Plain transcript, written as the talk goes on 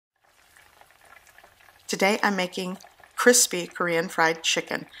Today I'm making crispy Korean fried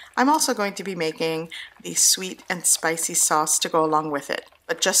chicken. I'm also going to be making the sweet and spicy sauce to go along with it,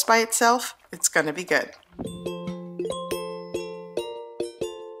 but just by itself, it's going to be good.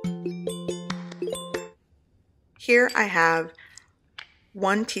 Here I have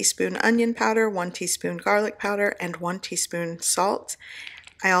 1 teaspoon onion powder, 1 teaspoon garlic powder, and 1 teaspoon salt.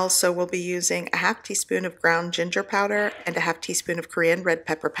 I also will be using a half teaspoon of ground ginger powder and a half teaspoon of Korean red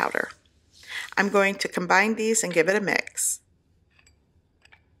pepper powder. I'm going to combine these and give it a mix.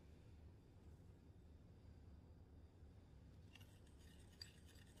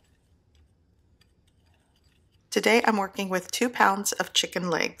 Today I'm working with 2 pounds of chicken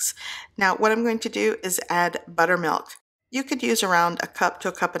legs. Now what I'm going to do is add buttermilk. You could use around a cup to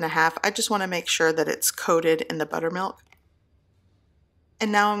a cup and a half. I just want to make sure that it's coated in the buttermilk.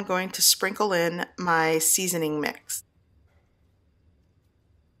 And now I'm going to sprinkle in my seasoning mix.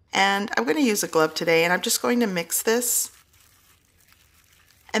 And I'm going to use a glove today, and I'm just going to mix this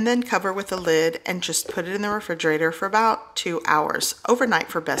and then cover with a lid and just put it in the refrigerator for about 2 hours, overnight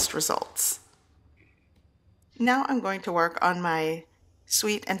for best results. Now I'm going to work on my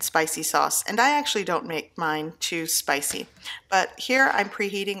sweet and spicy sauce, and I actually don't make mine too spicy, but here I'm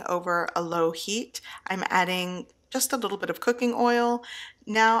preheating over a low heat. I'm adding just a little bit of cooking oil.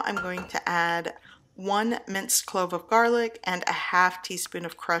 Now I'm going to add 1 minced clove of garlic and a half teaspoon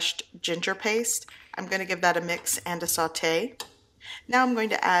of crushed ginger paste. I'm going to give that a mix and a saute. Now I'm going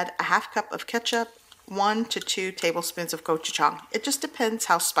to add a half cup of ketchup, 1 to 2 tablespoons of gochujang. It just depends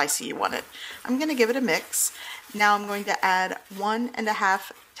how spicy you want it. I'm going to give it a mix. Now I'm going to add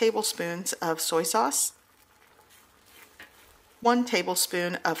 1.5 tablespoons of soy sauce, 1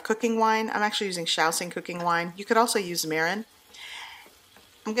 tablespoon of cooking wine. I'm actually using Shaoxing cooking wine. You could also use mirin.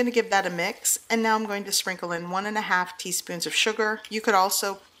 I'm going to give that a mix, and now I'm going to sprinkle in 1.5 teaspoons of sugar. You could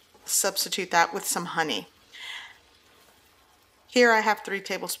also substitute that with some honey. Here I have 3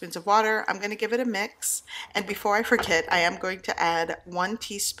 tablespoons of water. I'm going to give it a mix, and before I forget, I am going to add 1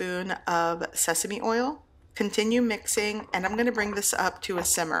 teaspoon of sesame oil. Continue mixing, and I'm going to bring this up to a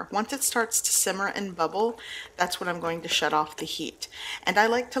simmer. Once it starts to simmer and bubble, that's when I'm going to shut off the heat. And I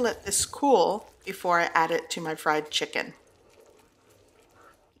like to let this cool before I add it to my fried chicken.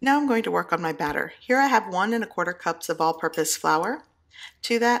 Now I'm going to work on my batter. Here I have 1.25 cups of all-purpose flour.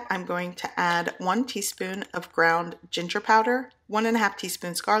 To that, I'm going to add 1 teaspoon of ground ginger powder, 1.5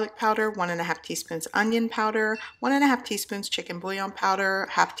 teaspoons garlic powder, 1.5 teaspoons onion powder, 1.5 teaspoons chicken bouillon powder,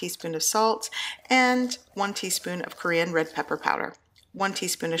 half teaspoon of salt, and 1 teaspoon of Korean red pepper powder. 1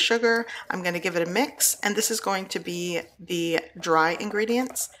 teaspoon of sugar. I'm going to give it a mix, and this is going to be the dry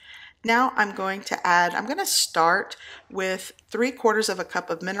ingredients. Now I'm going to start with 3/4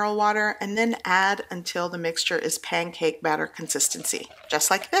 cup of mineral water and then add until the mixture is pancake batter consistency, just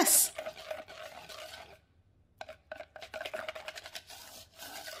like this.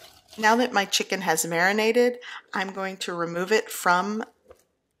 Now that my chicken has marinated, I'm going to remove it from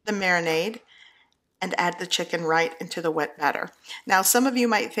the marinade and add the chicken right into the wet batter. Now some of you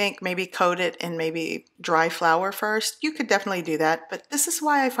might think maybe coat it in maybe dry flour first. You could definitely do that, but this is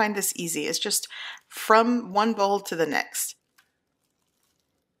why I find this easy. It's just from one bowl to the next.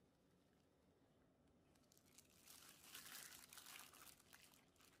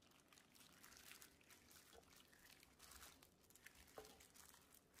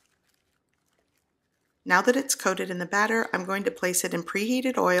 Now that it's coated in the batter, I'm going to place it in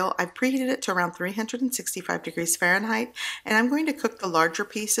preheated oil. I've preheated it to around 365 degrees Fahrenheit, and I'm going to cook the larger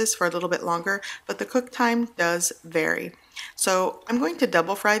pieces for a little bit longer, but the cook time does vary. So I'm going to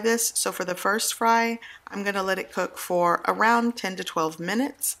double fry this. So for the first fry, I'm going to let it cook for around 10 to 12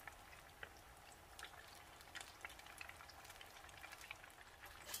 minutes.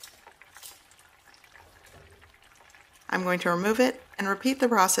 I'm going to remove it and repeat the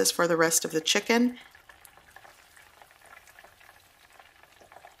process for the rest of the chicken.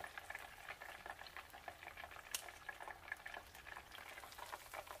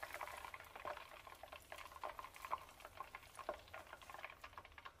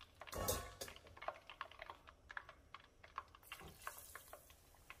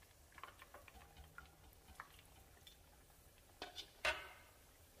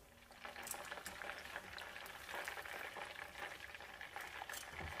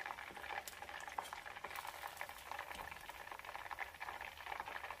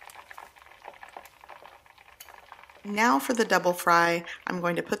 Now for the double fry, I'm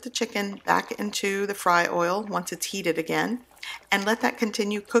going to put the chicken back into the fry oil once it's heated again and let that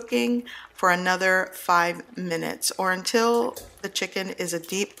continue cooking for another 5 minutes or until the chicken is a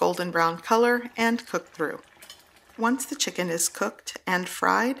deep golden brown color and cooked through. Once the chicken is cooked and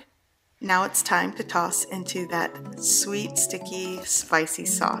fried, Now it's time to toss into that sweet, sticky, spicy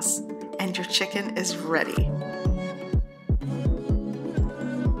sauce, and your chicken is ready.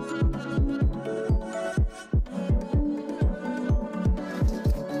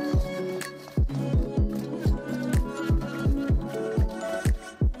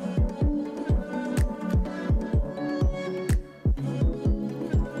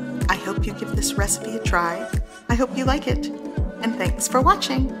 I hope you give this recipe a try. I hope you like it, and thanks for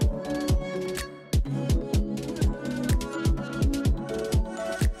watching.